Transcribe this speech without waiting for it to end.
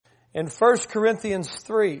in 1 Corinthians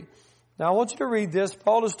 3. Now I want you to read this.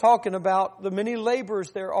 Paul is talking about the many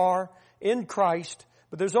laborers there are in Christ,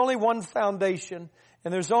 but there's only one foundation,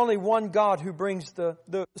 and there's only one God who brings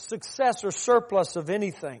the success or surplus of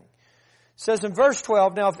anything. It says in verse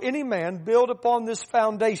 12, now if any man build upon this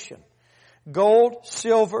foundation, gold,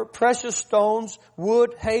 silver, precious stones,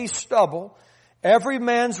 wood, hay, stubble, every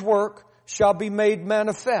man's work shall be made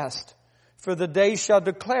manifest, for the day shall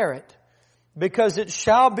declare it, because it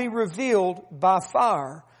shall be revealed by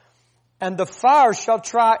fire, and the fire shall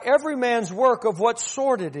try every man's work of what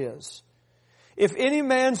sort it is. If any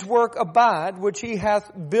man's work abide, which he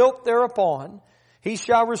hath built thereupon, he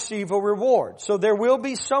shall receive a reward. So there will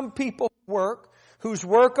be some people whose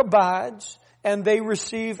work abides, and they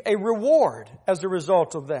receive a reward as a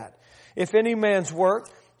result of that. If any man's work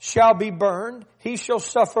shall be burned, he shall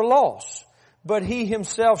suffer loss, but he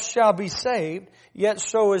himself shall be saved, yet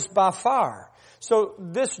so is by fire. So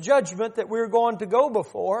this judgment that we're going to go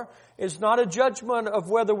before is not a judgment of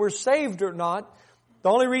whether we're saved or not. The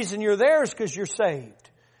only reason you're there is because you're saved.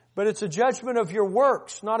 But it's a judgment of your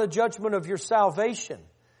works, not a judgment of your salvation.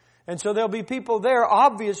 And so there'll be people there,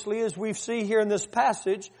 obviously, as we see here in this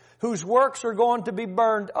passage, whose works are going to be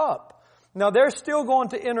burned up. Now they're still going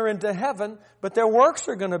to enter into heaven, but their works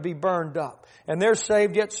are going to be burned up. And they're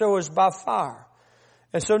saved, yet so is by fire.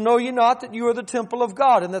 And so know ye not that you are the temple of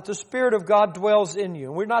God, and that the Spirit of God dwells in you.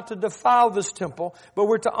 And we're not to defile this temple, but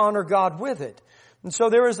we're to honor God with it. And so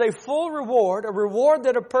there is a full reward, a reward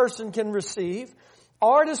that a person can receive,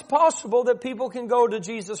 or it is possible that people can go to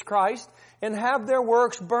Jesus Christ and have their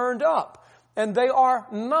works burned up. And they are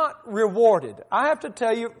not rewarded. I have to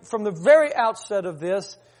tell you, from the very outset of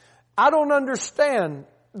this, I don't understand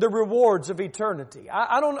the rewards of eternity.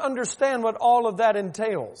 I don't understand what all of that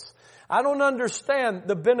entails. I don't understand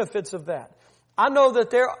the benefits of that. I know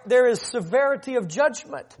that there is severity of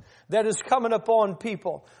judgment that is coming upon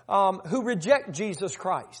people who reject Jesus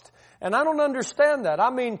Christ. And I don't understand that. I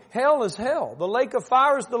mean, hell is hell. The lake of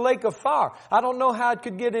fire is the lake of fire. I don't know how it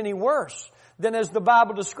could get any worse than as the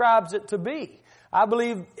Bible describes it to be. I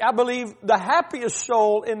believe the happiest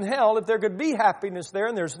soul in hell, if there could be happiness there,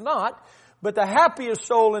 and there's not, but the happiest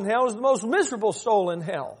soul in hell is the most miserable soul in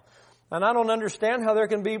hell. And I don't understand how there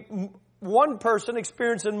can be one person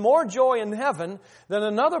experiencing more joy in heaven than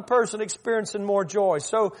another person experiencing more joy.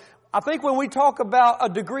 So I think when we talk about a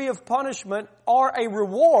degree of punishment or a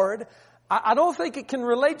reward, I don't think it can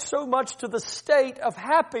relate so much to the state of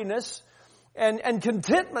happiness and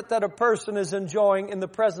contentment that a person is enjoying in the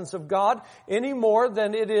presence of God any more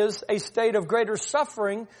than it is a state of greater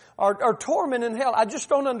suffering or torment in hell. I just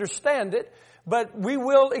don't understand it, but we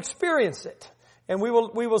will experience it. And we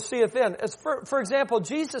will see it then. As for example,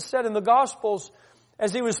 Jesus said in the Gospels,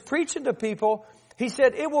 as He was preaching to people, He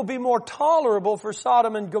said, it will be more tolerable for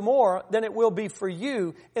Sodom and Gomorrah than it will be for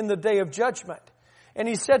you in the day of judgment. And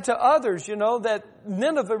He said to others, that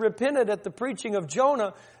Nineveh repented at the preaching of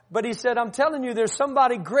Jonah, but He said, I'm telling you, there's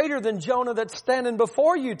somebody greater than Jonah that's standing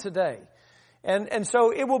before you today. And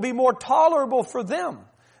so it will be more tolerable for them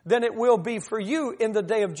than it will be for you in the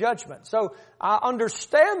day of judgment. So I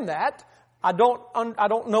understand that. I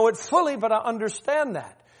don't know it fully, but I understand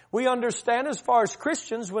that. We understand as far as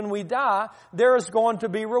Christians, when we die, there is going to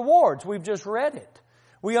be rewards. We've just read it.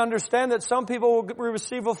 We understand that some people will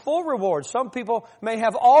receive a full reward. Some people may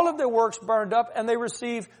have all of their works burned up and they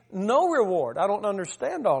receive no reward. I don't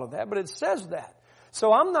understand all of that, but it says that.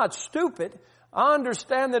 So I'm not stupid. I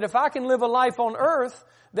understand that if I can live a life on earth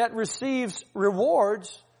that receives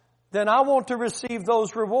rewards, then I want to receive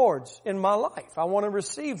those rewards in my life. I want to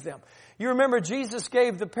receive them. You remember Jesus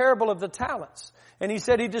gave the parable of the talents. And He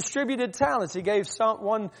said He distributed talents. He gave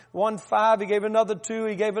one 5, He gave another 2,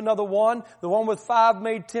 He gave another 1. The one with 5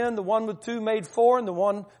 made 10, the one with 2 made 4, and the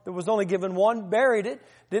one that was only given 1 buried it,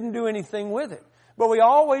 didn't do anything with it. But we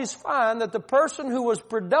always find that the person who was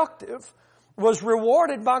productive was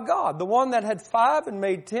rewarded by God. The one that had 5 and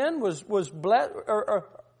made 10 was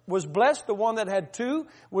blessed. The one that had 2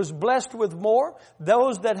 was blessed with more.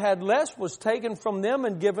 Those that had less was taken from them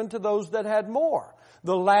and given to those that had more.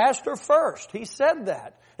 The last are first. He said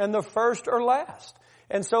that. And the first are last.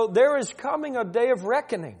 And so there is coming a day of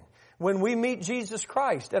reckoning when we meet Jesus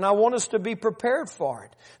Christ. And I want us to be prepared for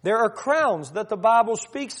it. There are crowns that the Bible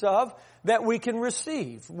speaks of that we can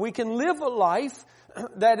receive. We can live a life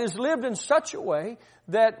that is lived in such a way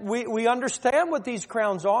that we understand what these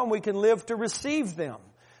crowns are and we can live to receive them.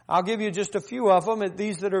 I'll give you just a few of them,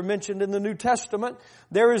 these that are mentioned in the New Testament.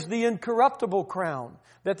 There is the incorruptible crown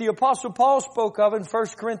that the Apostle Paul spoke of in 1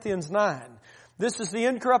 Corinthians 9. This is the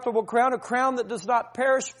incorruptible crown, a crown that does not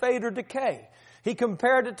perish, fade, or decay. He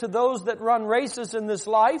compared it to those that run races in this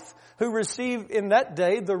life who receive in that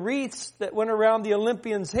day the wreaths that went around the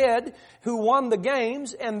Olympian's head who won the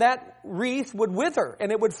games, and that wreath would wither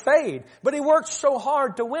and it would fade. But he worked so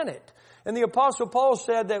hard to win it. And the Apostle Paul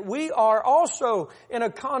said that we are also in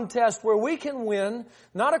a contest where we can win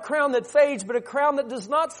not a crown that fades, but a crown that does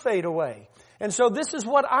not fade away. And so this is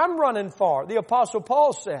what I'm running for, the Apostle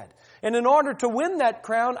Paul said. And in order to win that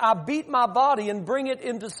crown, I beat my body and bring it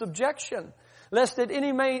into subjection, lest at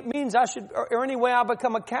any means I should, or any way I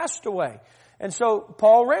become a castaway. And so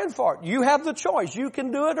Paul ran for it. You have the choice. You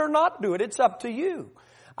can do it or not do it. It's up to you.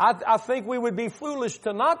 I think we would be foolish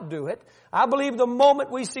to not do it. I believe the moment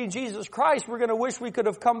we see Jesus Christ, we're going to wish we could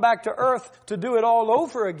have come back to earth to do it all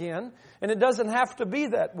over again. And it doesn't have to be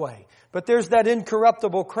that way. But there's that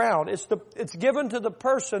incorruptible crown. It's given to the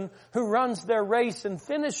person who runs their race and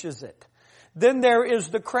finishes it. Then there is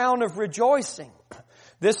the crown of rejoicing.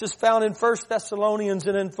 This is found in 1 Thessalonians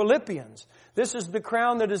and in Philippians. This is the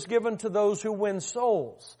crown that is given to those who win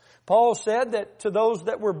souls. Paul said that to those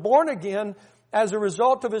that were born again, as a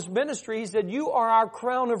result of his ministry, he said, you are our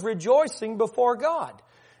crown of rejoicing before God.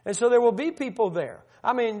 And so there will be people there.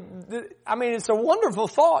 I mean, it's a wonderful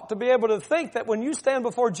thought to be able to think that when you stand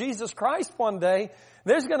before Jesus Christ one day,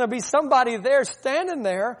 there's going to be somebody there standing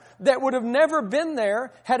there that would have never been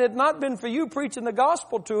there had it not been for you preaching the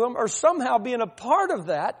gospel to them or somehow being a part of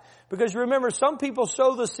that. Because remember, some people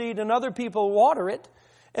sow the seed and other people water it.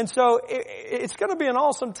 And so it's going to be an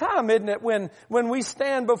awesome time, isn't it, when we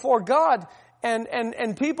stand before God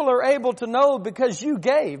and people are able to know because you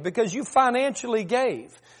gave, because you financially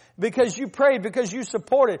gave, because you prayed, because you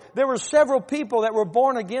supported. There were several people that were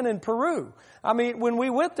born again in Peru. I mean, when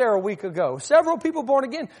we went there a week ago, several people born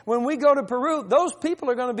again. When we go to Peru, those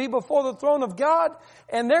people are going to be before the throne of God,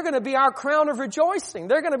 and they're going to be our crown of rejoicing.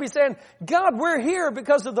 They're going to be saying, God, we're here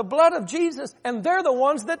because of the blood of Jesus, and they're the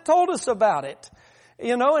ones that told us about it.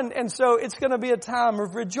 You know, and so it's going to be a time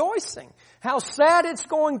of rejoicing. How sad it's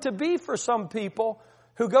going to be for some people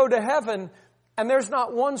who go to heaven and there's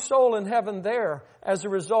not one soul in heaven there as a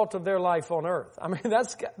result of their life on earth. I mean,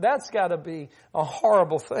 that's got to be a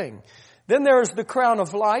horrible thing. Then there's the crown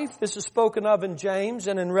of life. This is spoken of in James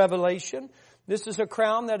and in Revelation. This is a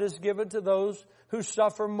crown that is given to those who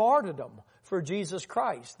suffer martyrdom for Jesus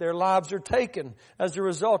Christ. Their lives are taken as a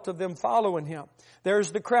result of them following Him.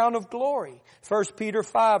 There's the crown of glory. 1 Peter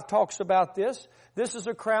 5 talks about this. This is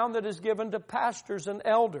a crown that is given to pastors and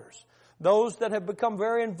elders, those that have become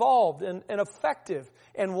very involved and effective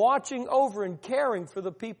in watching over and caring for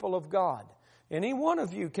the people of God. Any one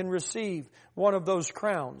of you can receive one of those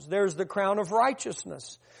crowns. There's the crown of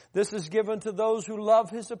righteousness. This is given to those who love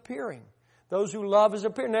His appearing. Those who love His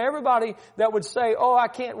appearing. Now everybody that would say, oh, I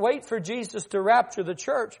can't wait for Jesus to rapture the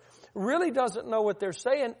church, really doesn't know what they're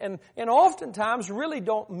saying and oftentimes really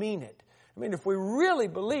don't mean it. I mean, if we really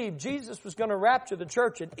believed Jesus was going to rapture the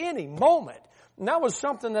church at any moment, and that was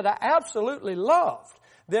something that I absolutely loved,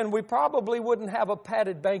 then we probably wouldn't have a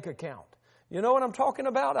padded bank account. You know what I'm talking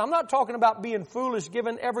about? I'm not talking about being foolish,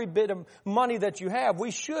 giving every bit of money that you have.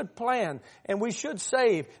 We should plan and we should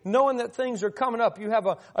save, knowing that things are coming up. You have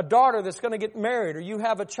a daughter that's going to get married, or you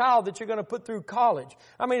have a child that you're going to put through college.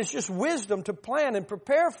 I mean, it's just wisdom to plan and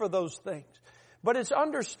prepare for those things. But it's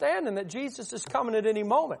understanding that Jesus is coming at any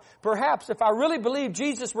moment. Perhaps if I really believed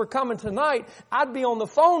Jesus were coming tonight, I'd be on the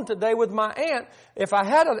phone today with my aunt, if I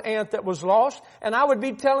had an aunt that was lost, and I would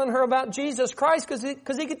be telling her about Jesus Christ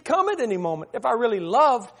because he could come at any moment. If I really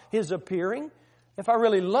loved His appearing,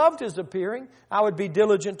 I would be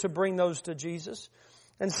diligent to bring those to Jesus.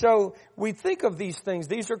 And so we think of these things.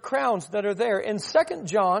 These are crowns that are there. In 2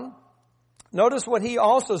 John, notice what he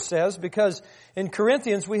also says, because in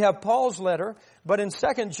Corinthians we have Paul's letter, but in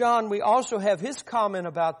 2 John we also have his comment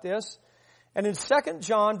about this. And in 2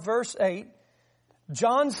 John verse 8,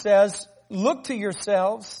 John says, look to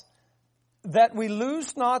yourselves that we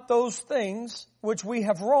lose not those things which we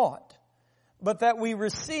have wrought, but that we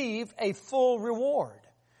receive a full reward.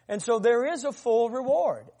 And so there is a full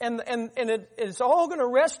reward. And it's all going to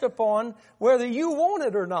rest upon whether you want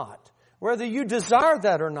it or not. Whether you desire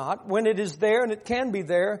that or not, when it is there, and it can be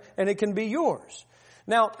there, and it can be yours.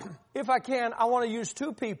 Now, if I can, I want to use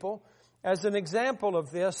two people as an example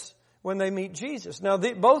of this when they meet Jesus. Now,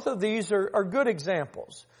 both of these are good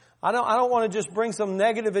examples. I don't want to just bring some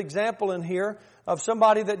negative example in here of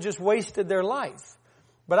somebody that just wasted their life.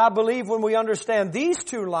 But I believe when we understand these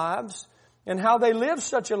two lives and how they lived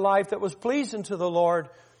such a life that was pleasing to the Lord,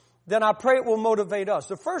 then I pray it will motivate us.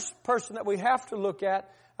 The first person that we have to look at,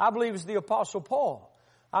 I believe, is the Apostle Paul.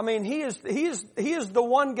 I mean, he is the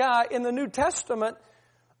one guy in the New Testament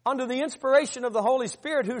under the inspiration of the Holy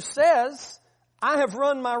Spirit who says, I have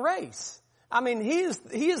run my race. I mean, he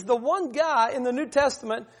is the one guy in the New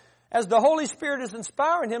Testament, as the Holy Spirit is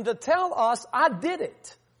inspiring him to tell us, I did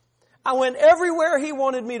it. I went everywhere He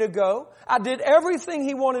wanted me to go. I did everything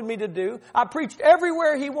He wanted me to do. I preached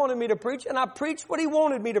everywhere He wanted me to preach, and I preached what He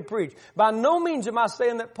wanted me to preach. By no means am I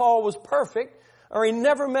saying that Paul was perfect or he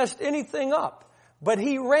never messed anything up. But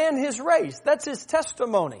he ran his race. That's his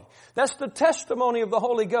testimony. That's the testimony of the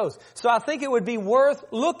Holy Ghost. So I think it would be worth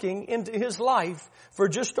looking into his life for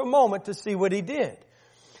just a moment to see what he did.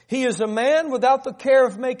 He is a man without the care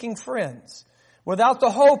of making friends, without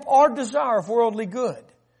the hope or desire of worldly good,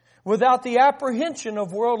 without the apprehension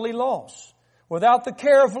of worldly loss, without the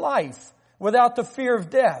care of life, without the fear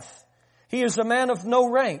of death. He is a man of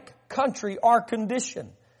no rank, country, or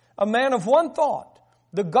condition, a man of one thought,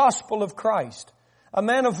 the gospel of Christ, a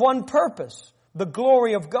man of one purpose, the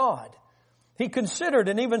glory of God. He considered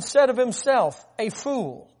and even said of himself, a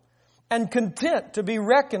fool, and content to be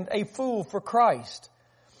reckoned a fool for Christ.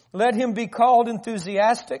 Let him be called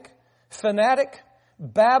enthusiastic, fanatic,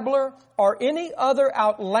 babbler, or any other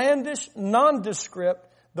outlandish nondescript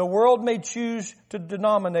the world may choose to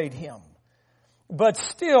denominate him. But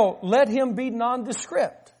still, let him be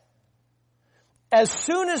nondescript. As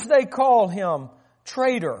soon as they call him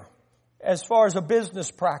trader, as far as a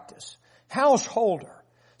business practice, householder,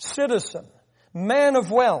 citizen, man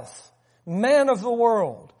of wealth, man of the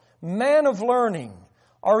world, man of learning,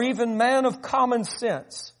 or even man of common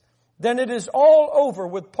sense, then it is all over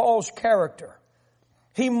with Paul's character.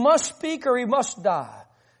 He must speak or he must die.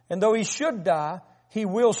 And though he should die, he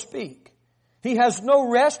will speak. He has no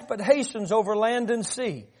rest but hastens over land and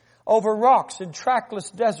sea, over rocks and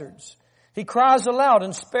trackless deserts. He cries aloud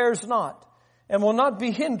and spares not, and will not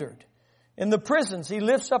be hindered. In the prisons he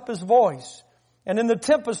lifts up his voice, and in the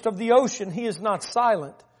tempest of the ocean he is not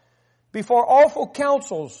silent. Before awful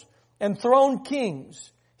councils and throned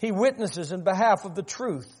kings he witnesses in behalf of the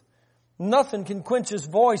truth. Nothing can quench his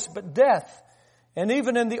voice but death, and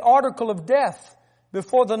even in the article of death,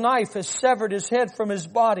 before the knife has severed his head from his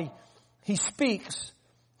body, he speaks,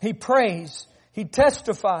 he prays, he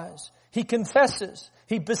testifies, he confesses,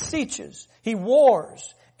 he beseeches, he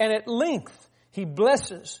wars, and at length he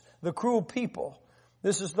blesses the cruel people.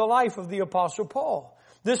 This is the life of the Apostle Paul.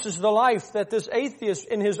 This is the life that this atheist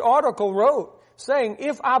in his article wrote, saying,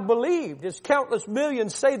 if I believed, as countless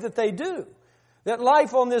millions say that they do, that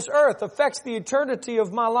life on this earth affects the eternity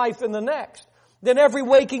of my life in the next, then every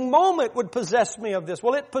waking moment would possess me of this.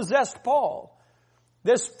 Well, it possessed Paul.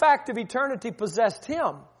 This fact of eternity possessed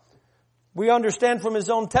him. We understand from his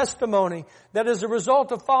own testimony that as a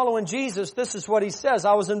result of following Jesus, this is what he says.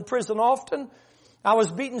 I was in prison often. I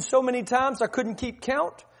was beaten so many times I couldn't keep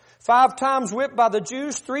count. 5 times whipped by the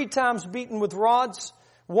Jews, 3 times beaten with rods,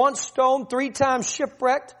 once stoned, 3 times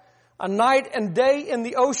shipwrecked, a night and day in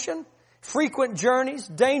the ocean, frequent journeys,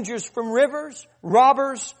 dangers from rivers,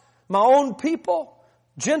 robbers, my own people,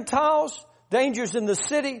 Gentiles, dangers in the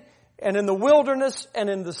city and in the wilderness and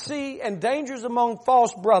in the sea, and dangers among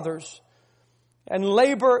false brothers, and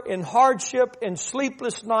labor in hardship and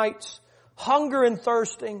sleepless nights, hunger and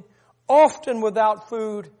thirsting, often without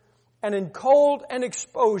food, and in cold and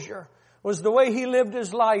exposure, was the way he lived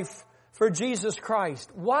his life for Jesus Christ.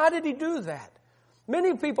 Why did he do that?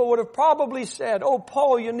 Many people would have probably said, oh,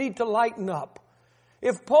 Paul, you need to lighten up.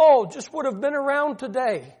 If Paul just would have been around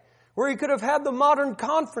today, where he could have had the modern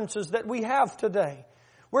conferences that we have today,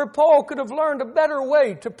 where Paul could have learned a better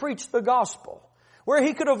way to preach the gospel, where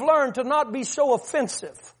he could have learned to not be so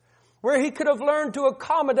offensive, where he could have learned to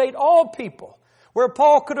accommodate all people, where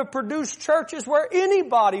Paul could have produced churches where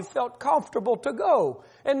anybody felt comfortable to go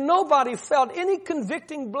and nobody felt any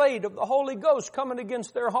convicting blade of the Holy Ghost coming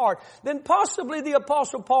against their heart, then possibly the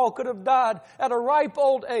Apostle Paul could have died at a ripe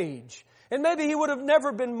old age. And maybe he would have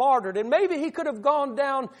never been martyred. And maybe he could have gone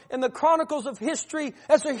down in the chronicles of history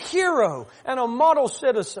as a hero and a model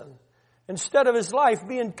citizen, instead of his life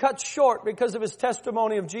being cut short because of his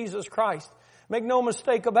testimony of Jesus Christ. Make no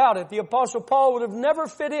mistake about it, the Apostle Paul would have never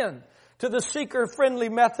fit in to the seeker-friendly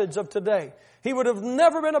methods of today. He would have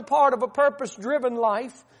never been a part of a purpose-driven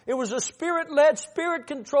life. It was a spirit-led,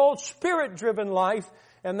 spirit-controlled, spirit-driven life,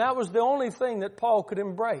 and that was the only thing that Paul could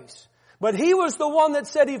embrace. But he was the one that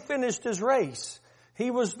said he finished his race.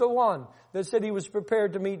 He was the one that said he was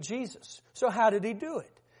prepared to meet Jesus. So how did he do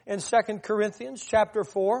it? In 2 Corinthians chapter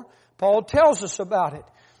 4, Paul tells us about it.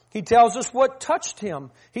 He tells us what touched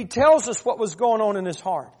him. He tells us what was going on in his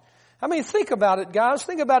heart. I mean, think about it, guys.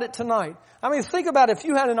 Think about it tonight. I mean, think about if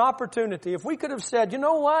you had an opportunity, if we could have said, you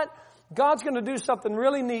know what? God's going to do something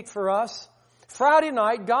really neat for us. Friday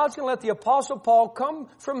night, God's going to let the Apostle Paul come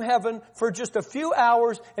from heaven for just a few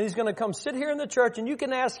hours, and he's going to come sit here in the church, and you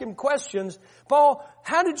can ask him questions. Paul,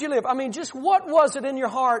 how did you live? I mean, just what was it in your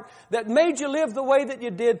heart that made you live the way that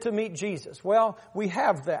you did to meet Jesus? Well, we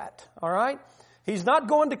have that, all right? He's not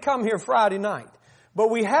going to come here Friday night, but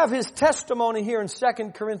we have his testimony here in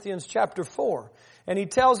 2 Corinthians chapter 4, and he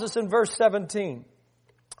tells us in verse 17,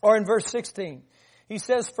 or in verse 16, he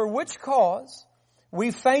says, "For which cause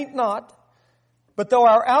we faint not, but though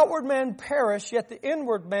our outward man perish, yet the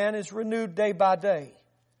inward man is renewed day by day.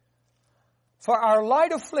 For our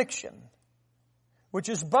light affliction, which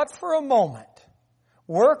is but for a moment,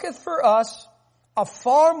 worketh for us a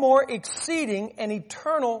far more exceeding and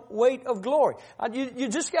eternal weight of glory." You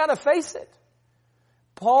just got to face it.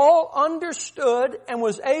 Paul understood and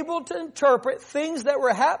was able to interpret things that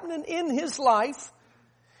were happening in his life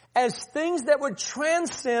as things that would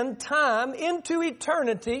transcend time into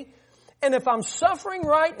eternity. And if I'm suffering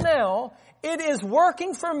right now, it is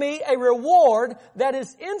working for me a reward that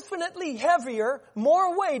is infinitely heavier,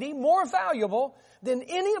 more weighty, more valuable than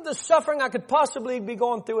any of the suffering I could possibly be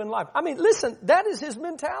going through in life. I mean, listen, that is his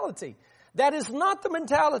mentality. That is not the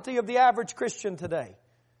mentality of the average Christian today.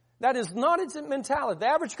 That is not its mentality. The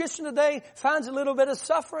average Christian today finds a little bit of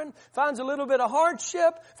suffering, finds a little bit of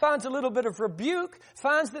hardship, finds a little bit of rebuke,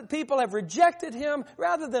 finds that people have rejected him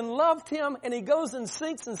rather than loved him, and he goes and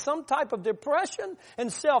sinks in some type of depression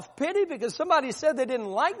and self-pity because somebody said they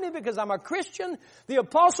didn't like me because I'm a Christian. The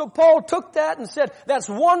Apostle Paul took that and said, that's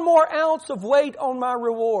one more ounce of weight on my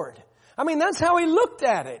reward. I mean, that's how he looked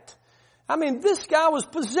at it. I mean, this guy was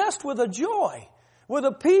possessed with a joy, with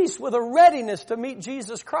a peace, with a readiness to meet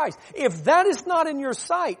Jesus Christ. If that is not in your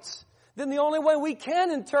sights, then the only way we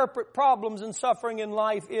can interpret problems and suffering in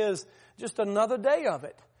life is just another day of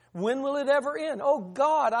it. When will it ever end? Oh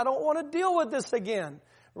God, I don't want to deal with this again.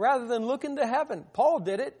 Rather than looking to heaven. Paul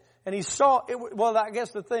did it, and he saw it. Well, I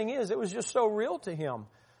guess the thing is, it was just so real to him.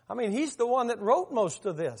 I mean, he's the one that wrote most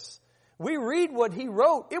of this. We read what he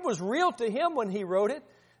wrote. It was real to him when he wrote it.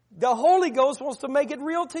 The Holy Ghost wants to make it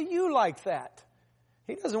real to you like that.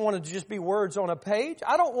 He doesn't want it to just be words on a page.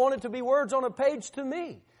 I don't want it to be words on a page to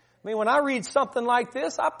me. I mean, when I read something like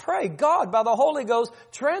this, I pray, God, by the Holy Ghost,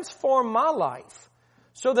 transform my life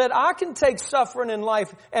so that I can take suffering in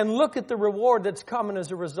life and look at the reward that's coming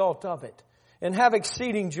as a result of it and have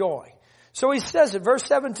exceeding joy. So he says it, verse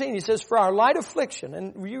 17, he says, "For our light affliction,"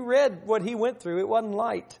 and you read what he went through, it wasn't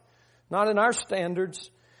light, not in our standards,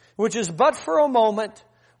 "which is but for a moment,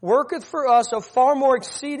 worketh for us a far more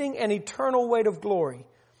exceeding and eternal weight of glory."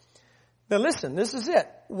 Now listen, this is it.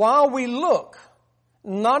 "While we look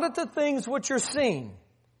not at the things which are seen,"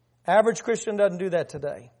 average Christian doesn't do that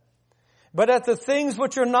today, "but at the things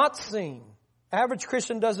which are not seen." Average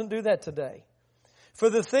Christian doesn't do that today. "For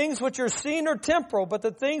the things which are seen are temporal, but the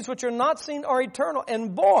things which are not seen are eternal."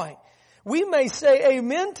 And boy, we may say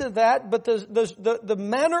amen to that, but the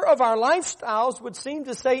manner of our lifestyles would seem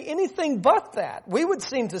to say anything but that. We would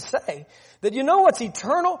seem to say that, you know what's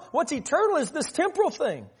eternal? What's eternal is this temporal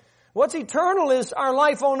thing. What's eternal is our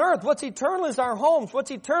life on earth. What's eternal is our homes. What's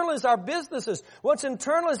eternal is our businesses. What's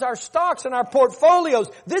eternal is our stocks and our portfolios.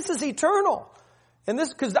 This is eternal. And this,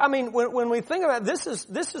 because I mean, when we think about it, this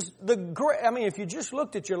is the great, I mean, if you just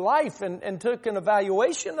looked at your life and took an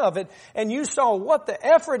evaluation of it and you saw what the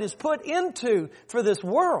effort is put into for this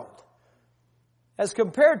world as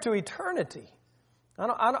compared to eternity,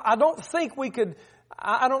 I don't think we could,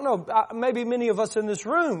 I don't know, maybe many of us in this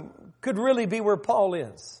room could really be where Paul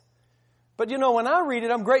is. But you know, when I read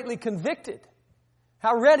it, I'm greatly convicted.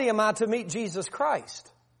 How ready am I to meet Jesus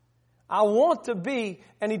Christ? I want to be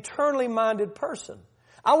an eternally minded person.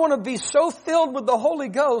 I want to be so filled with the Holy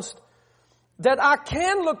Ghost that I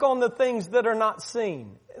can look on the things that are not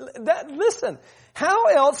seen. Listen, how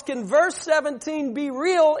else can verse 17 be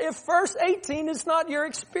real if verse 18 is not your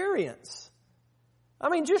experience? I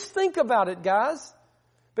mean, just think about it, guys.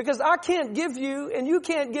 Because I can't give you and you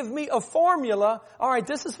can't give me a formula. All right,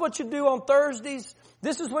 this is what you do on Thursdays.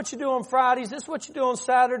 This is what you do on Fridays. This is what you do on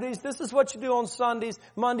Saturdays. This is what you do on Sundays,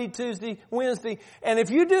 Monday, Tuesday, Wednesday. And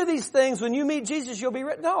if you do these things, when you meet Jesus, you'll be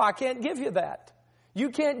ready. No, I can't give you that. You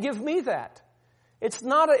can't give me that. It's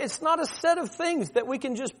not a set of things that we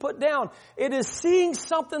can just put down. It is seeing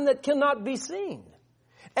something that cannot be seen.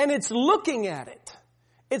 And it's looking at it.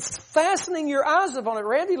 It's fastening your eyes upon it.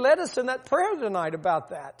 Randy led us in that prayer tonight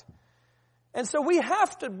about that. And so we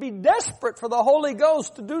have to be desperate for the Holy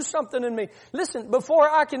Ghost to do something in me. Listen, before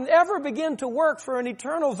I can ever begin to work for an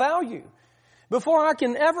eternal value, before I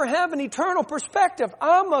can ever have an eternal perspective,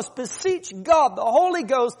 I must beseech God, the Holy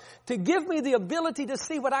Ghost, to give me the ability to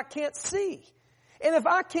see what I can't see. And if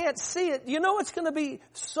I can't see it, you know what's going to be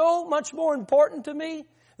so much more important to me?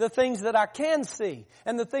 The things that I can see,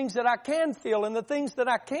 and the things that I can feel, and the things that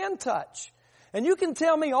I can touch. And you can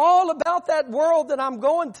tell me all about that world that I'm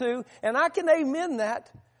going to, and I can amen that.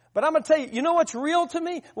 But I'm going to tell you, you know what's real to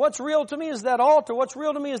me? What's real to me is that altar. What's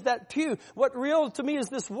real to me is that pew. What real to me is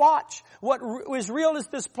this watch. What is real is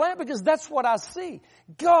this plant, because that's what I see.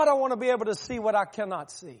 God, I want to be able to see what I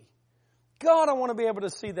cannot see. God, I want to be able to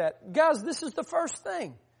see that. Guys, this is the first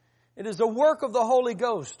thing. It is a work of the Holy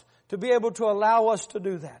Ghost to be able to allow us to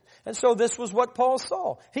do that. And so this was what Paul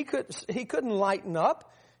saw. He couldn't lighten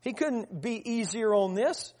up. He couldn't be easier on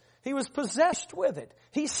this. He was possessed with it.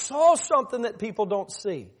 He saw something that people don't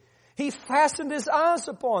see. He fastened his eyes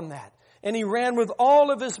upon that, and he ran with all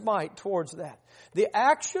of his might towards that. The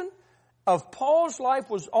action of Paul's life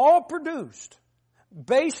was all produced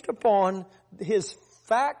based upon his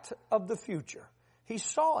fact of the future. He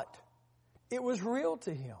saw it. It was real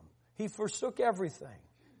to him. He forsook everything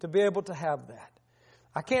to be able to have that.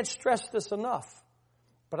 I can't stress this enough,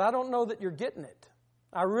 but I don't know that you're getting it.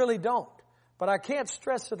 I really don't. But I can't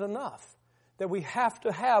stress it enough that we have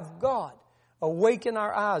to have God awaken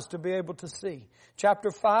our eyes to be able to see.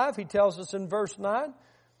 Chapter 5, he tells us in verse 9,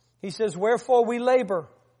 he says, "Wherefore we labor,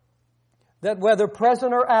 that whether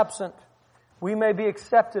present or absent, we may be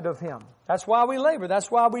accepted of Him." That's why we labor.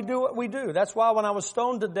 That's why we do what we do. That's why when I was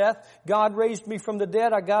stoned to death, God raised me from the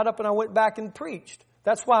dead. I got up and I went back and preached.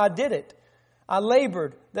 That's why I did it. I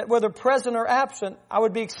labored that whether present or absent, I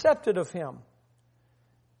would be accepted of Him.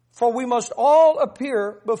 For we must all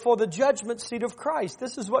appear before the judgment seat of Christ.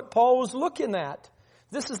 This is what Paul was looking at.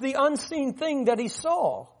 This is the unseen thing that he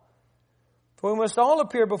saw. For we must all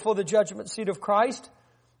appear before the judgment seat of Christ,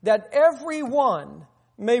 that every one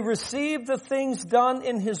may receive the things done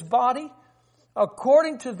in his body,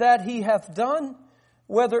 according to that he hath done,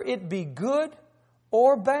 whether it be good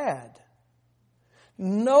or bad.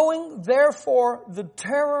 Knowing therefore the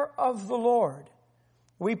terror of the Lord,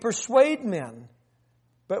 we persuade men,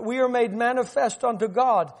 but we are made manifest unto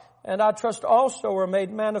God, and I trust also are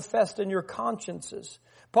made manifest in your consciences.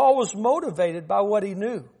 Paul was motivated by what he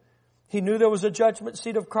knew. He knew there was a judgment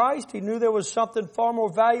seat of Christ. He knew there was something far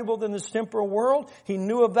more valuable than this temporal world. He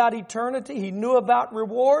knew about eternity. He knew about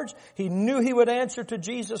rewards. He knew he would answer to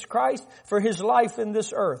Jesus Christ for his life in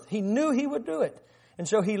this earth. He knew he would do it. And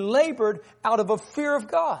so he labored out of a fear of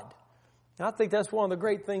God. And I think that's one of the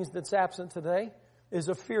great things that's absent today, is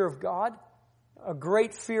a fear of God. A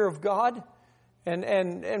great fear of God.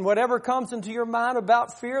 And whatever comes into your mind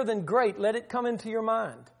about fear, then great, let it come into your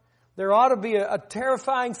mind. There ought to be a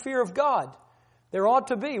terrifying fear of God. There ought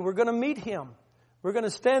to be. We're going to meet Him. We're going to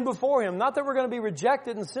stand before Him. Not that we're going to be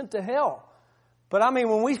rejected and sent to hell. But I mean,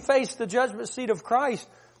 when we face the judgment seat of Christ,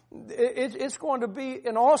 it's going to be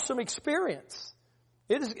an awesome experience.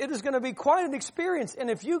 It is going to be quite an experience. And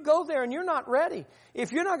if you go there and you're not ready,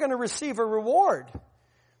 if you're not going to receive a reward,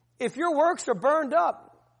 if your works are burned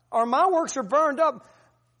up, or my works are burned up,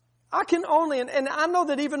 I can only, and I know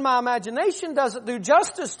that even my imagination doesn't do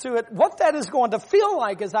justice to it, what that is going to feel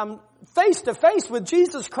like as I'm face to face with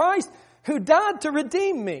Jesus Christ, who died to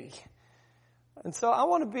redeem me. And so I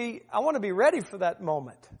want to be ready for that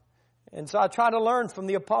moment. And so I try to learn from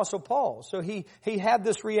the Apostle Paul. So he had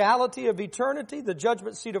this reality of eternity, the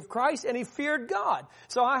judgment seat of Christ, and he feared God.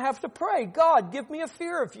 So I have to pray, God, give me a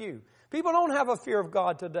fear of you. People don't have a fear of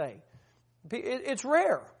God today. It's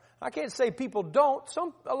rare. I can't say people don't.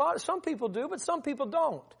 Some people do, but some people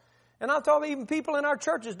don't. And I thought even people in our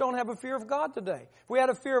churches don't have a fear of God today. If we had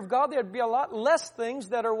a fear of God, there'd be a lot less things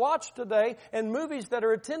that are watched today and movies that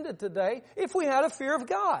are attended today if we had a fear of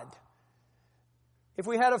God. If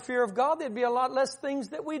we had a fear of God, there'd be a lot less things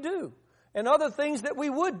that we do and other things that we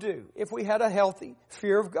would do if we had a healthy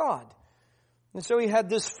fear of God. And so he had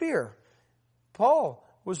this fear. Paul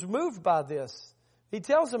was moved by this. He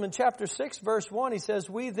tells them in chapter 6, verse 1, he says,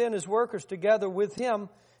 "We then as workers together with him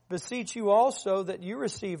beseech you also that you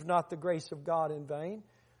receive not the grace of God in vain."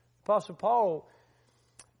 Apostle Paul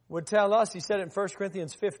would tell us, he said it in 1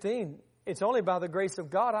 Corinthians 15, it's only by the grace of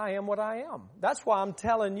God I am what I am. That's why I'm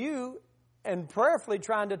telling you and prayerfully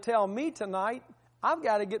trying to tell me tonight, I've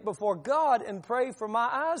got to get before God and pray for my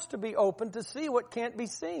eyes to be open to see what can't be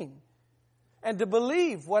seen. And to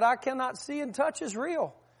believe what I cannot see and touch is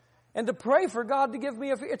real. And to pray for God to give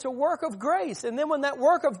me it's a work of grace. And then when that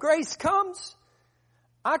work of grace comes,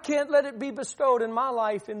 I can't let it be bestowed in my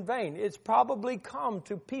life in vain. It's probably come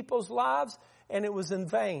to people's lives and it was in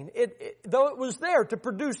vain. Though it was there to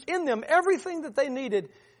produce in them everything that they needed,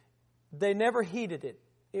 they never heeded it.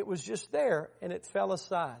 It was just there and it fell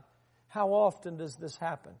aside. How often does this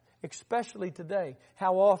happen? especially today.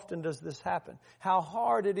 How often does this happen? How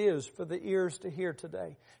hard it is for the ears to hear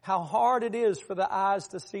today. How hard it is for the eyes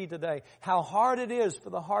to see today. How hard it is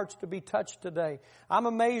for the hearts to be touched today. I'm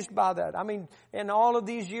amazed by that. I mean, in all of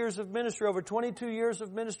these years of ministry, over 22 years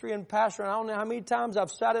of ministry and pastoring, I don't know how many times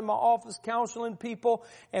I've sat in my office counseling people,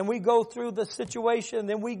 and we go through the situation, and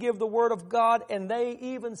then we give the Word of God, and they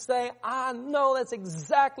even say, I know that's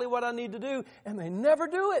exactly what I need to do, and they never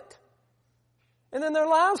do it. And then their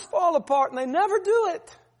lives fall apart and they never do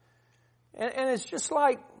it. And it's just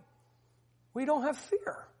like, we don't have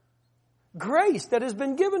fear. Grace that has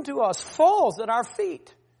been given to us falls at our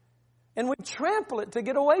feet. And we trample it to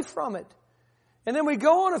get away from it. And then we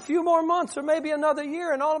go on a few more months or maybe another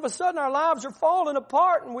year, and all of a sudden our lives are falling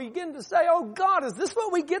apart, and we begin to say, oh God, is this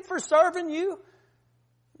what we get for serving you?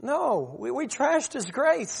 No, we trashed His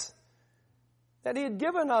grace that He had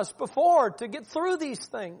given us before to get through these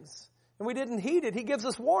things. And we didn't heed it. He gives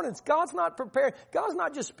us warnings. God's not prepared. God's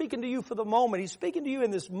not just speaking to you for the moment. He's speaking to you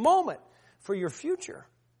in this moment for your future.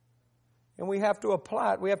 And we have to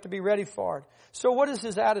apply it. We have to be ready for it. So what is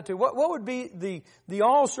His attitude? What would be the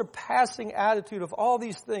all-surpassing attitude of all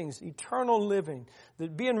these things? Eternal living, the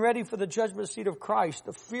being ready for the judgment seat of Christ,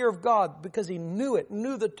 the fear of God, because He knew it,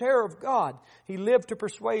 knew the terror of God. He lived to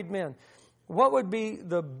persuade men. What would be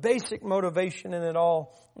the basic motivation in it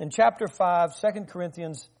all? In chapter 5, 2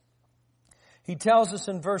 Corinthians, he tells us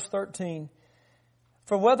in verse 13,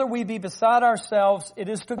 for whether we be beside ourselves, it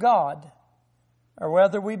is to God, or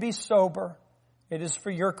whether we be sober, it is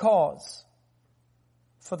for your cause.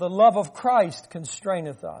 For the love of Christ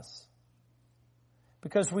constraineth us.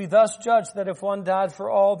 Because we thus judge that if one died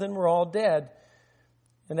for all, then we're all dead.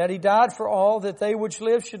 And that He died for all, that they which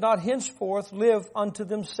live should not henceforth live unto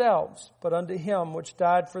themselves, but unto Him which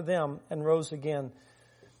died for them and rose again.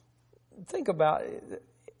 Think about it.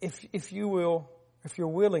 If you will, if you're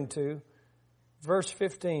willing to, verse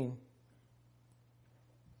 15.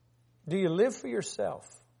 Do you live for yourself?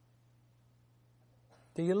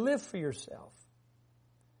 Do you live for yourself?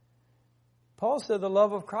 Paul said the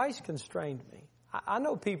love of Christ constrained me. I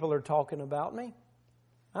know people are talking about me.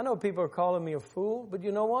 I know people are calling me a fool, but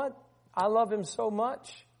you know what? I love Him so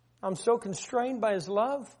much. I'm so constrained by His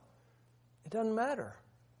love. It doesn't matter.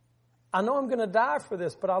 I know I'm going to die for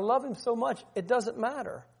this, but I love Him so much, it doesn't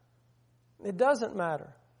matter. It doesn't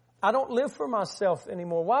matter. I don't live for myself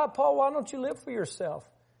anymore. Why, Paul? Why don't you live for yourself?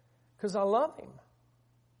 Because I love Him.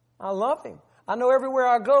 I love Him. I know everywhere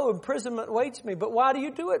I go, imprisonment waits me. But why do you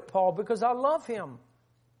do it, Paul? Because I love Him.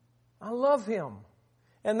 I love Him.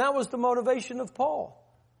 And that was the motivation of Paul.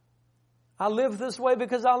 I live this way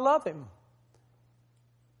because I love Him.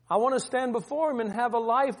 I want to stand before Him and have a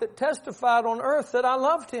life that testified on earth that I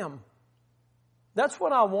loved Him. That's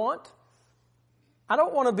what I want. I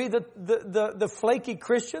don't want to be the flaky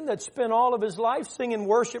Christian that spent all of his life singing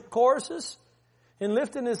worship choruses and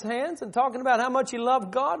lifting his hands and talking about how much he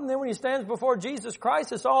loved God, and then when he stands before Jesus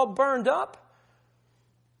Christ, it's all burned up.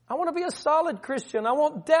 I want to be a solid Christian. I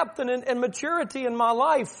want depth and maturity in my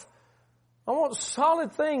life. I want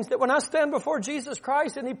solid things that when I stand before Jesus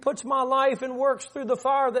Christ and He puts my life and works through the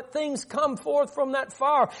fire, that things come forth from that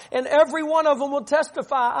fire, and every one of them will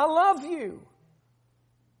testify, I love you.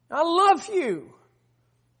 I love you.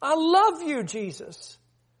 I love you, Jesus.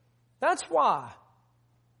 That's why.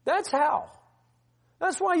 That's how.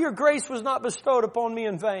 That's why your grace was not bestowed upon me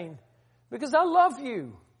in vain. Because I love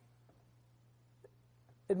you.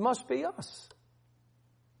 It must be us.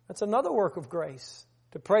 That's another work of grace.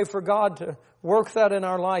 To pray for God to work that in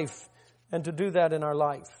our life and to do that in our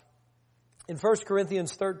life. In 1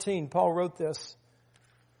 Corinthians 13, Paul wrote this.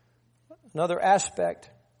 Another aspect.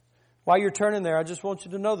 While you're turning there, I just want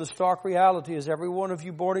you to know the stark reality is every one of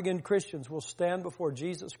you born-again Christians will stand before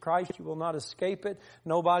Jesus Christ. You will not escape it.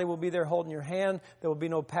 Nobody will be there holding your hand. There will be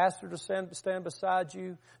no pastor to stand beside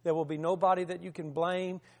you. There will be nobody that you can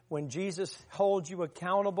blame. When Jesus holds you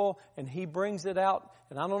accountable and He brings it out,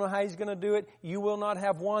 and I don't know how He's going to do it, you will not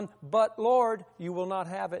have one, but Lord, you will not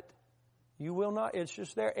have it. You will not. It's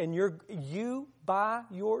just there. And you by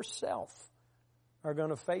yourself are going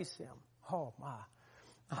to face Him. Oh, my.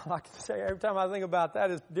 All I can say every time I think about that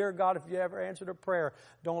is, dear God, if you ever answered a prayer,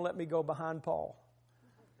 don't let me go behind Paul.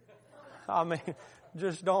 I mean,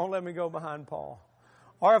 just don't let me go behind Paul.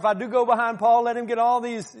 Or if I do go behind Paul, let him get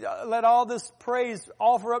let all this praise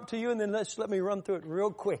offer up to you, and then let me run through it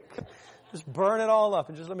real quick. Just burn it all up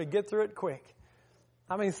and just let me get through it quick.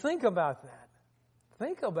 I mean, think about that.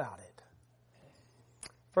 Think about it.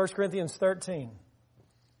 1 Corinthians 13.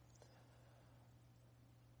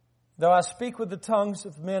 Though I speak with the tongues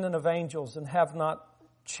of men and of angels and have not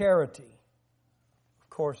charity, of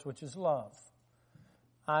course, which is love,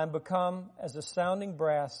 I am become as a sounding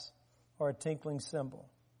brass or a tinkling cymbal.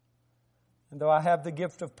 And though I have the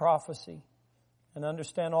gift of prophecy and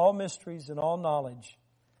understand all mysteries and all knowledge,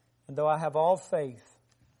 and though I have all faith,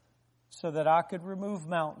 so that I could remove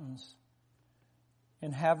mountains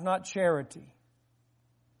and have not charity,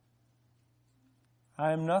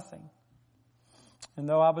 I am nothing. And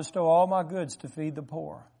though I bestow all my goods to feed the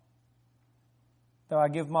poor, though I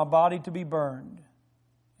give my body to be burned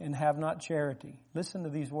and have not charity, listen to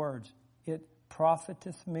these words, it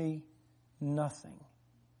profiteth me nothing.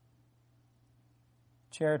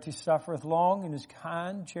 Charity suffereth long and is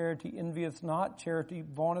kind. Charity envieth not. Charity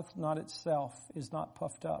vaunteth not itself, is not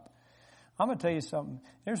puffed up. I'm going to tell you something.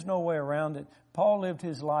 There's no way around it. Paul lived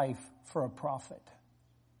his life for a profit.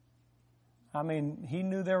 I mean, he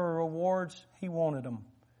knew there were rewards. He wanted them.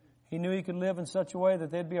 He knew he could live in such a way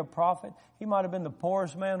that there'd be a profit. He might have been the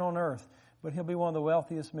poorest man on earth, but he'll be one of the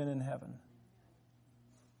wealthiest men in heaven.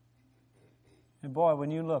 And boy,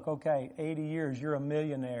 when you look, okay, 80 years, you're a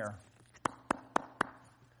millionaire.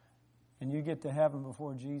 And you get to heaven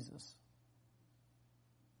before Jesus.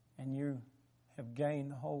 And you have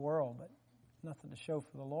gained the whole world, but nothing to show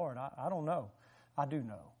for the Lord. I don't know. I do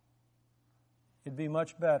know. It'd be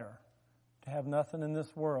much better to have nothing in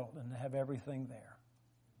this world than to have everything there.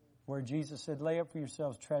 Where Jesus said, lay up for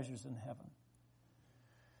yourselves treasures in heaven.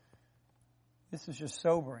 This is just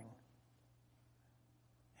sobering.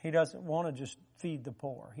 He doesn't want to just feed the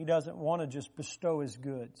poor. He doesn't want to just bestow his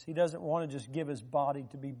goods. He doesn't want to just give his body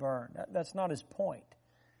to be burned. That's not his point.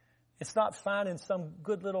 It's not finding some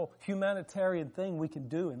good little humanitarian thing we can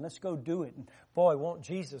do and let's go do it. And boy, won't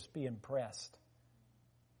Jesus be impressed.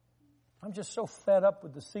 I'm just so fed up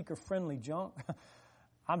with the seeker-friendly junk.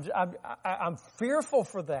 I'm fearful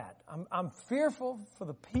for that. I'm fearful for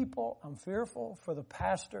the people. I'm fearful for the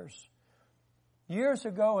pastors. Years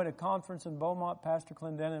ago at a conference in Beaumont, Pastor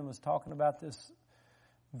Clendenin was talking about this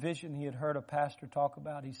vision he had heard a pastor talk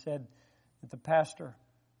about. He said that the pastor,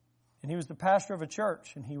 and he was the pastor of a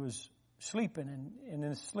church, and he was sleeping, and in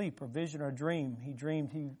his sleep, or vision or dream, he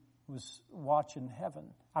dreamed he was watching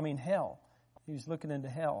hell. He was looking into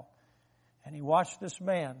hell. And he watched this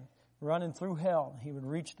man running through hell. He would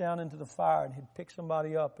reach down into the fire and he'd pick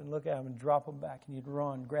somebody up and look at him and drop them back. And he'd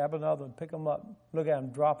run, grab another and pick them up, look at him,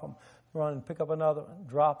 drop them, run and pick up another and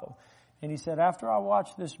drop them. And he said, after I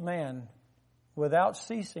watched this man without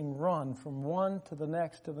ceasing run from one to the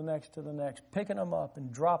next, to the next, to the next, picking them up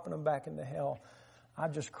and dropping them back into hell, I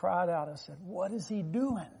just cried out. I said, what is he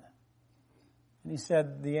doing? And he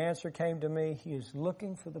said, the answer came to me, he is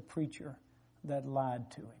looking for the preacher that lied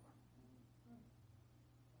to him.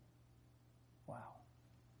 Wow.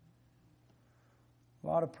 A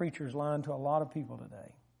lot of preachers lying to a lot of people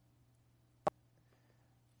today.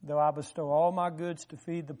 Though I bestow all my goods to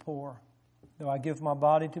feed the poor, though I give my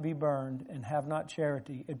body to be burned and have not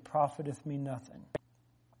charity, it profiteth me nothing.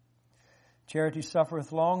 Charity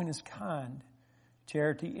suffereth long and is kind.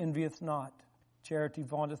 Charity envieth not. Charity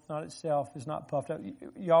vaunteth not itself, is not puffed up.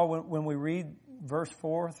 Y'all, when we read verse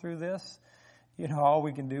 4 through this, all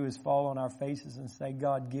we can do is fall on our faces and say,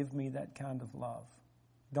 God, give me that kind of love.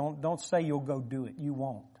 Don't say you'll go do it. You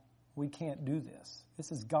won't. We can't do this.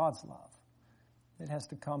 This is God's love. It has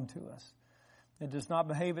to come to us. It does not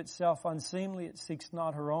behave itself unseemly. It seeks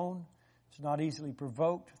not her own. It is not easily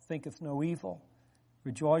provoked. Thinketh no evil.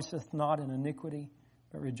 Rejoiceth not in iniquity,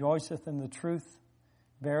 but rejoiceth in the truth.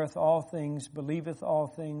 Beareth all things. Believeth all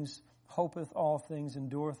things. Hopeth all things.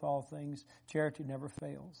 Endureth all things. Charity never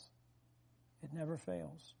fails. It never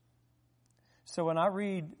fails. So when I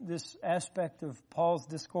read this aspect of Paul's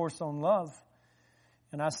discourse on love,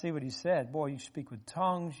 and I see what he said, boy, you speak with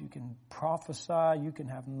tongues, you can prophesy, you can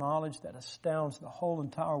have knowledge that astounds the whole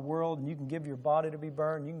entire world, and you can give your body to be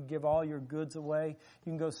burned, you can give all your goods away,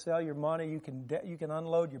 you can go sell your money, you can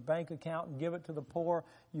unload your bank account and give it to the poor.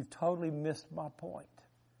 You've totally missed my point.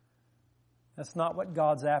 That's not what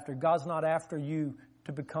God's after. God's not after you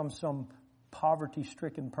to become some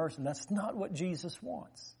poverty-stricken person. That's not what Jesus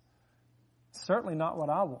wants. Certainly not what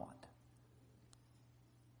I want.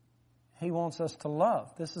 He wants us to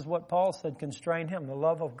love. This is what Paul said constrained him. The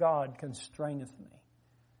love of God constraineth me.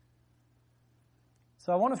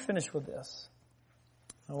 So I want to finish with this.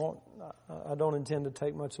 I don't intend to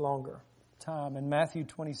take much longer time. In Matthew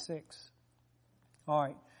 26. All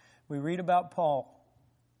right. We read about Paul.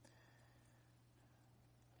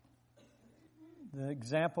 The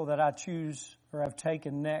example that I choose or have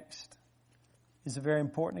taken next is a very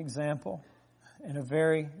important example and a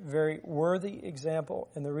very, very worthy example.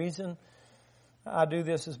 And the reason I do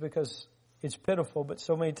this is because it's pitiful, but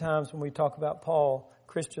so many times when we talk about Paul,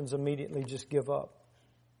 Christians immediately just give up.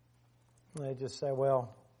 They just say,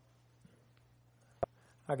 well,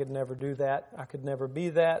 I could never do that. I could never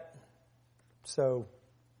be that. So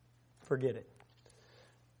forget it.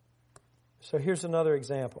 So here's another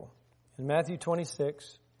example. In Matthew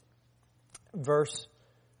 26, verse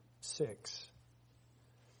 6.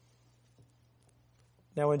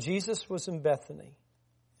 Now when Jesus was in Bethany,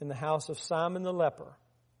 in the house of Simon the leper,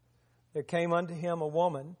 there came unto him a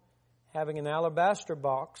woman having an alabaster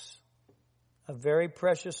box of very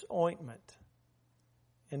precious ointment,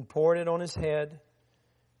 and poured it on his head,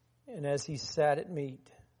 and as he sat at meat.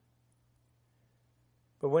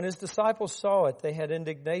 But when his disciples saw it, they had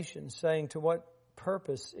indignation, saying, to what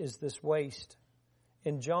purpose is this waste?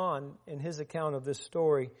 In John, in his account of this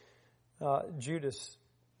story, Judas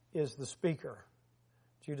is the speaker.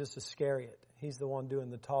 Judas Iscariot. He's the one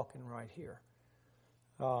doing the talking right here.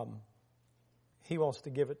 He wants to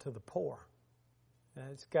give it to the poor. And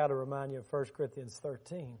it's got to remind you of 1 Corinthians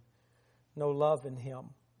 13. No love in him.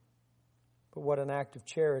 But what an act of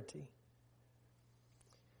charity.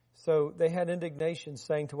 So they had indignation,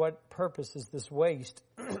 saying, to what purpose is this waste?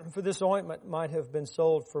 For this ointment might have been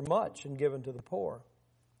sold for much and given to the poor.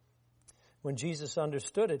 When Jesus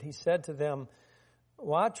understood it, he said to them,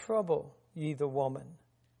 why trouble ye the woman?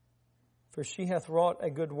 For she hath wrought a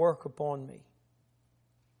good work upon me.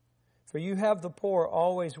 For you have the poor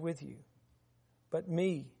always with you, but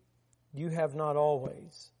me you have not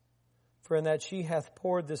always. For in that she hath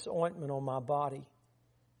poured this ointment on my body,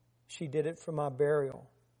 she did it for my burial.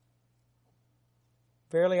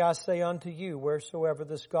 Verily I say unto you, wheresoever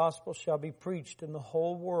this gospel shall be preached in the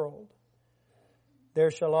whole world,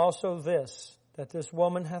 there shall also this, that this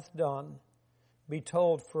woman hath done, be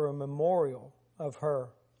told for a memorial of her.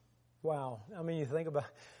 Wow. You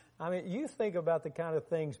think about the kind of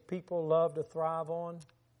things people love to thrive on.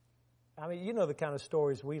 You know the kind of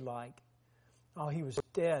stories we like. Oh, he was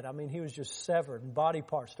dead. He was just severed and body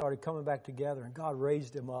parts started coming back together and God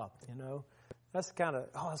raised him up, That's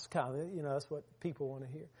what people want to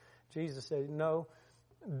hear. Jesus said, no,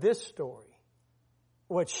 this story,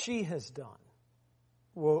 what she has done,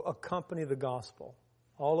 will accompany the gospel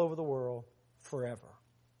all over the world forever.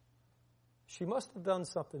 She must have done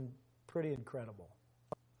something pretty incredible.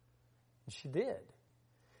 And she did.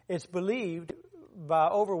 It's believed by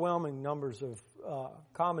overwhelming numbers of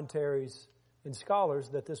commentaries and scholars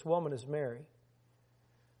that this woman is Mary,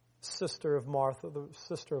 sister of Martha, the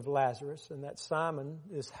sister of Lazarus, and that Simon,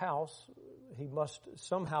 his house, he must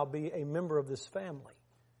somehow be a member of this family.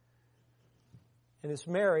 And it's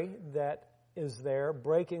Mary that is there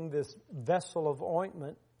breaking this vessel of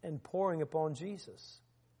ointment and pouring upon Jesus.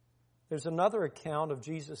 There's another account of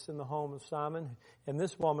Jesus in the home of Simon, and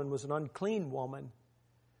this woman was an unclean woman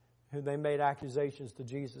who they made accusations to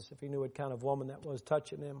Jesus if he knew what kind of woman that was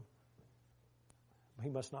touching him. He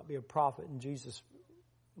must not be a prophet, and Jesus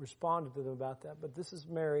responded to them about that. But this is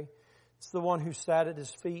Mary. It's the one who sat at his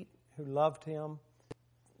feet, who loved him.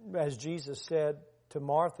 As Jesus said to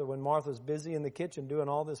Martha, when Martha's busy in the kitchen doing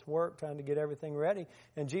all this work, trying to get everything ready,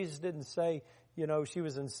 and Jesus didn't say, she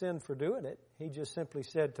was in sin for doing it. He just simply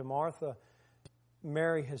said to Martha,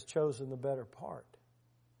 Mary has chosen the better part.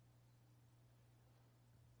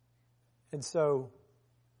 And so,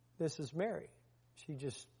 this is Mary. She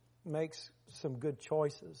just makes some good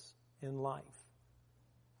choices in life.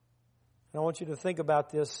 And I want you to think about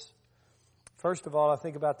this. First of all, I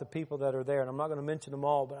think about the people that are there, and I'm not going to mention them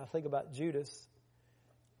all, but I think about Judas.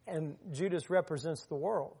 And Judas represents the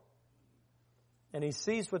world. And he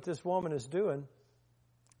sees what this woman is doing,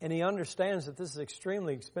 and he understands that this is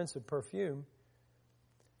extremely expensive perfume.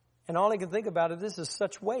 And all he can think about is this is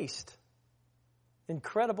such waste.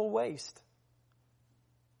 Incredible waste.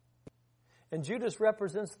 And Judas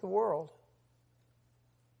represents the world.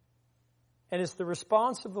 And it's the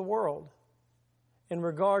response of the world in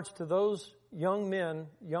regards to those young men,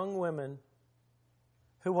 young women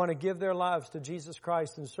who want to give their lives to Jesus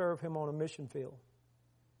Christ and serve Him on a mission field.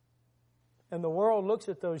 And the world looks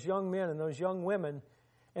at those young men and those young women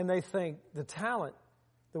and they think the talent,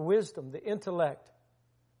 the wisdom, the intellect,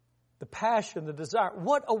 the passion, the desire,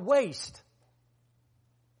 what a waste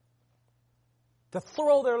to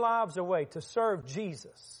throw their lives away to serve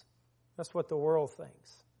Jesus. That's what the world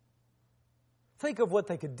thinks. Think of what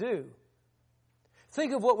they could do.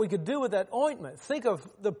 Think of what we could do with that ointment. Think of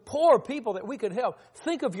the poor people that we could help.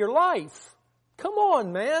 Think of your life. Come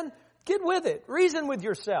on, man. Get with it. Reason with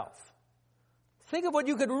yourself. Think of what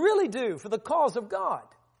you could really do for the cause of God.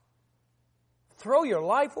 Throw your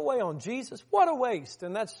life away on Jesus? What a waste.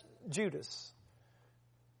 And that's Judas.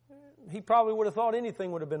 He probably would have thought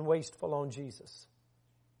anything would have been wasteful on Jesus.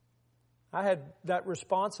 I had that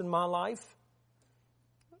response in my life.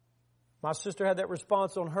 My sister had that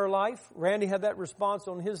response on her life. Randy had that response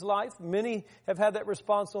on his life. Many have had that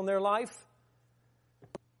response on their life.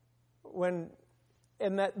 When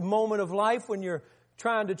in that moment of life when you're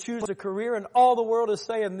trying to choose a career and all the world is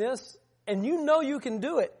saying this, and you know you can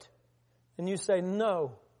do it, and you say,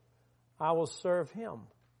 no, I will serve Him.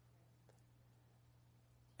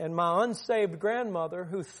 And my unsaved grandmother,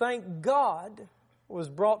 who thank God was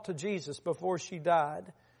brought to Jesus before she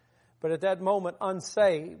died, but at that moment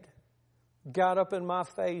unsaved, got up in my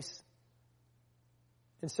face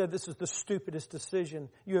and said, this is the stupidest decision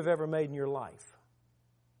you have ever made in your life.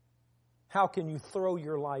 How can you throw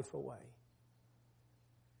your life away?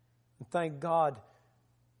 And thank God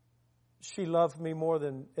she loved me more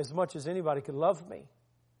than as much as anybody could love me,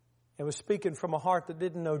 and was speaking from a heart that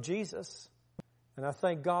didn't know Jesus. And I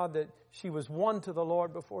thank God that she was won to the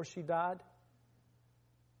Lord before she died.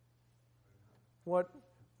 What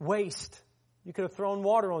waste. You could have thrown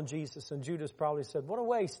water on Jesus, and Judas probably said, what a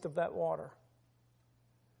waste of that water.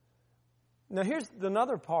 Now here's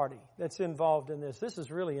another party that's involved in this. This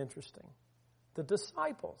is really interesting. The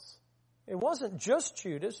disciples. It wasn't just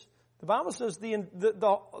Judas. The Bible says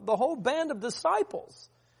the whole band of disciples.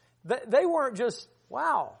 They weren't just,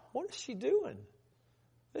 wow, what is she doing?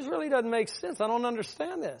 This really doesn't make sense. I don't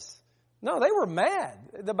understand this. No, they were mad.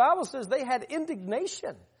 The Bible says they had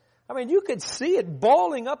indignation. I mean, you could see it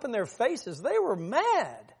balling up in their faces. They were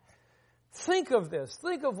mad. Think of this.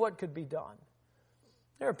 Think of what could be done.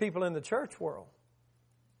 There are people in the church world.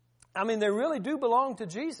 I mean, they really do belong to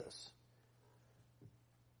Jesus.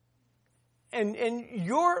 And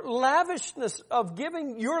your lavishness of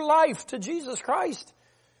giving your life to Jesus Christ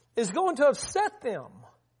is going to upset them.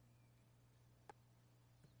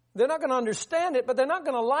 They're not going to understand it, but they're not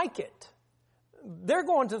going to like it. They're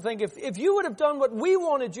going to think, if you would have done what we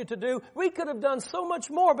wanted you to do, we could have done so much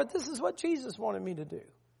more, but this is what Jesus wanted me to do.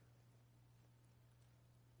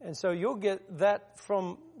 And so you'll get that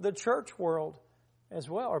from the church world as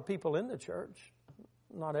well, or people in the church.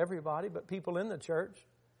 Not everybody, but people in the church.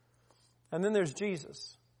 And then there's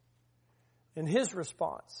Jesus and His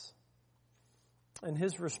response. And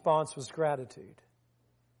His response was gratitude.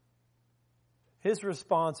 His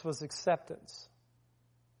response was acceptance.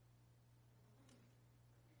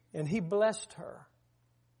 And He blessed her.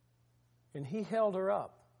 And He held her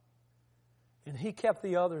up. And He kept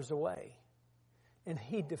the others away. And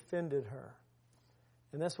He defended her.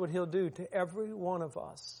 And that's what He'll do to every one of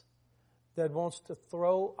us that wants to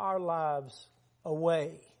throw our lives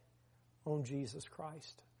away on Jesus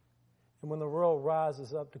Christ. And when the world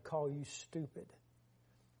rises up to call you stupid,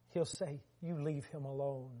 He'll say, you leave him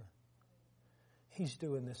alone. He's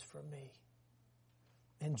doing this for me.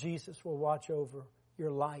 And Jesus will watch over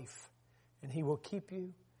your life. And He will keep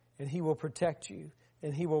you. And He will protect you.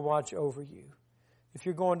 And He will watch over you. If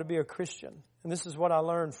you're going to be a Christian, and this is what I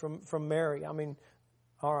learned from Mary. I mean,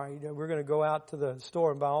 all right, we're going to go out to the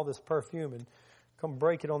store and buy all this perfume and come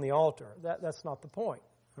break it on the altar. That's not the point.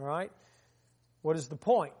 All right? What is the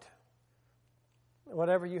point?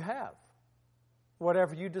 Whatever you have.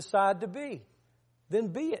 Whatever you decide to be, then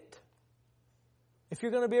be it. If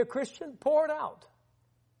you're going to be a Christian, pour it out.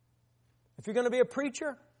 If you're going to be a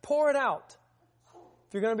preacher, pour it out.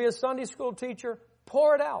 If you're going to be a Sunday school teacher,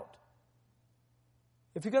 pour it out.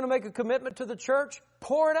 If you're going to make a commitment to the church,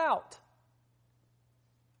 pour it out.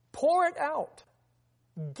 Pour it out.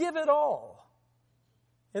 Give it all.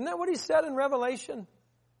 Isn't that what He said in Revelation?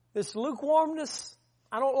 This lukewarmness,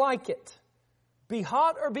 I don't like it. Be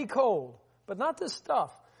hot or be cold, but not this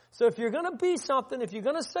stuff. So if you're going to be something, if you're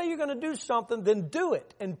going to say you're going to do something, then do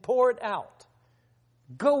it and pour it out.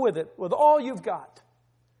 Go with it with all you've got.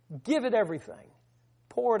 Give it everything.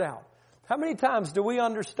 Pour it out. How many times do we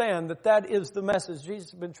understand that that is the message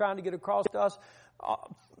Jesus has been trying to get across to us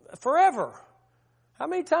forever? How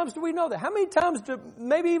many times do we know that? How many times do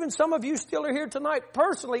maybe even some of you still are here tonight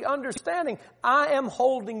personally understanding I am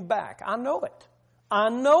holding back? I know it. I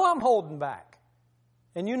know I'm holding back.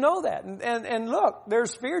 And you know that. And look,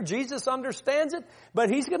 there's fear. Jesus understands it, but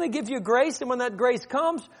He's going to give you grace. And when that grace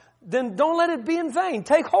comes, then don't let it be in vain.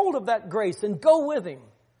 Take hold of that grace and go with Him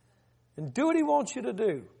and do what He wants you to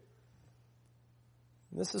do.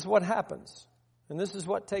 And this is what happens. And this is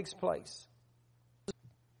what takes place.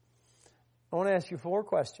 I want to ask you 4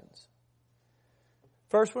 questions.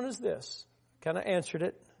 First one is this. Kind of answered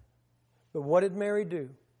it. But what did Mary do?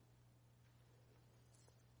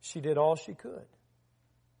 She did all she could.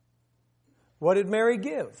 What did Mary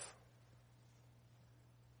give?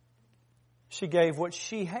 She gave what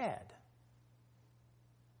she had.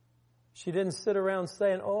 She didn't sit around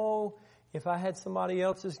saying, oh, if I had somebody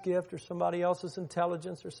else's gift or somebody else's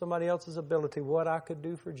intelligence or somebody else's ability, what I could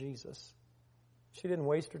do for Jesus. She didn't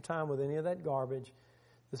waste her time with any of that garbage.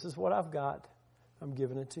 This is what I've got. I'm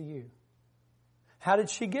giving it to you. How did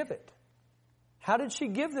she give it? How did she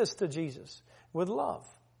give this to Jesus? With love.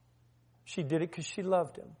 She did it because she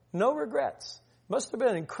loved Him. No regrets. Must have been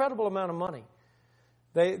an incredible amount of money.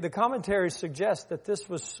 The commentaries suggest that this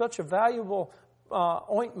was such a valuable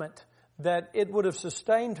ointment that it would have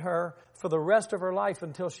sustained her for the rest of her life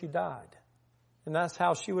until she died. And that's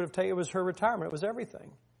how she would have taken it. It was her retirement. It was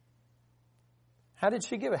everything. How did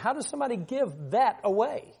she give it? How does somebody give that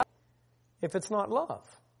away if it's not love?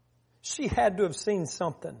 She had to have seen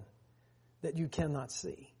something that you cannot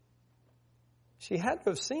see. She had to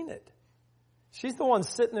have seen it. She's the one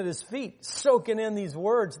sitting at His feet, soaking in these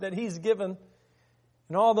words that He's given.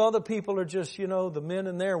 And all the other people are just, the men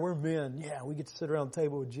in there, we're men. Yeah, we get to sit around the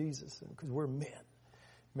table with Jesus because we're men.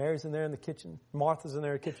 Mary's in there in the kitchen. Martha's in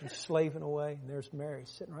there in the kitchen slaving away. And there's Mary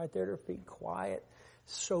sitting right there at her feet, quiet,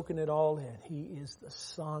 soaking it all in. He is the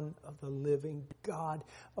Son of the living God.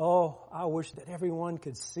 Oh, I wish that everyone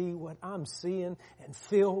could see what I'm seeing and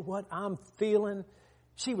feel what I'm feeling.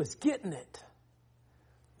 She was getting it.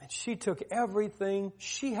 And she took everything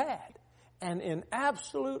she had and in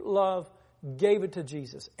absolute love gave it to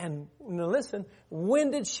Jesus. And now listen, when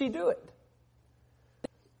did she do it?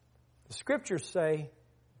 The Scriptures say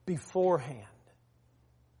beforehand.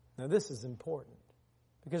 Now this is important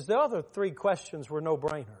because the other three questions were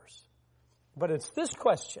no-brainers. But it's this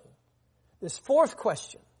question, this fourth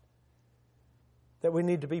question, that we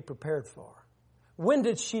need to be prepared for. When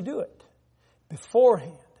did she do it?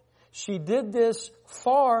 Beforehand. She did this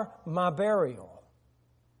for my burial.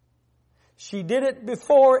 She did it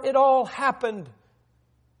before it all happened.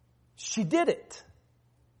 She did it.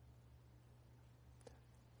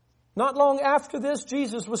 Not long after this,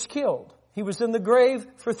 Jesus was killed. He was in the grave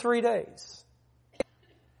for 3 days.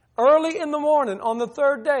 Early in the morning, on the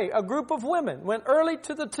third day, a group of women went early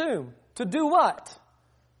to the tomb to do what?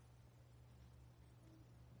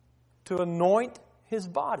 To anoint His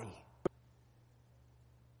body.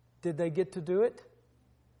 Did they get to do it?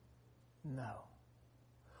 No.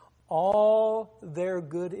 All their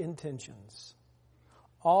good intentions,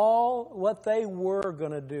 all what they were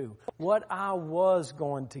going to do, what I was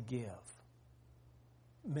going to give,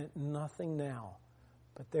 meant nothing now.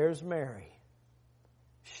 But there's Mary.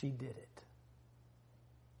 She did it.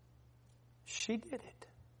 She did it.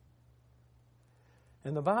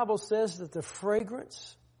 And the Bible says that the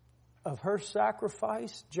fragrance of her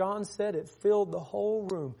sacrifice, John said, it filled the whole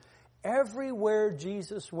room. Everywhere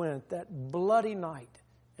Jesus went that bloody night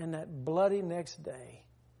and that bloody next day,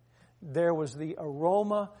 there was the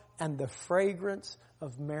aroma and the fragrance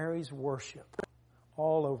of Mary's worship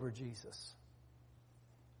all over Jesus.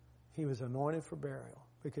 He was anointed for burial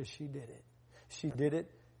because she did it. She did it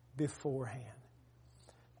beforehand.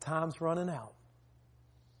 Time's running out.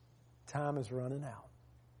 Time is running out.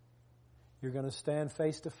 You're going to stand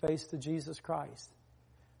face to face to Jesus Christ.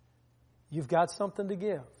 You've got something to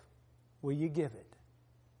give. Will you give it?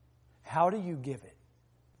 How do you give it?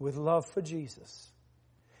 With love for Jesus.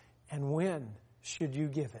 And when should you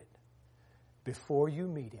give it? Before you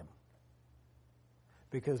meet Him.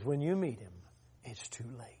 Because when you meet Him, it's too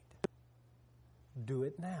late. Do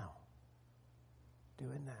it now. Do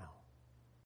it now.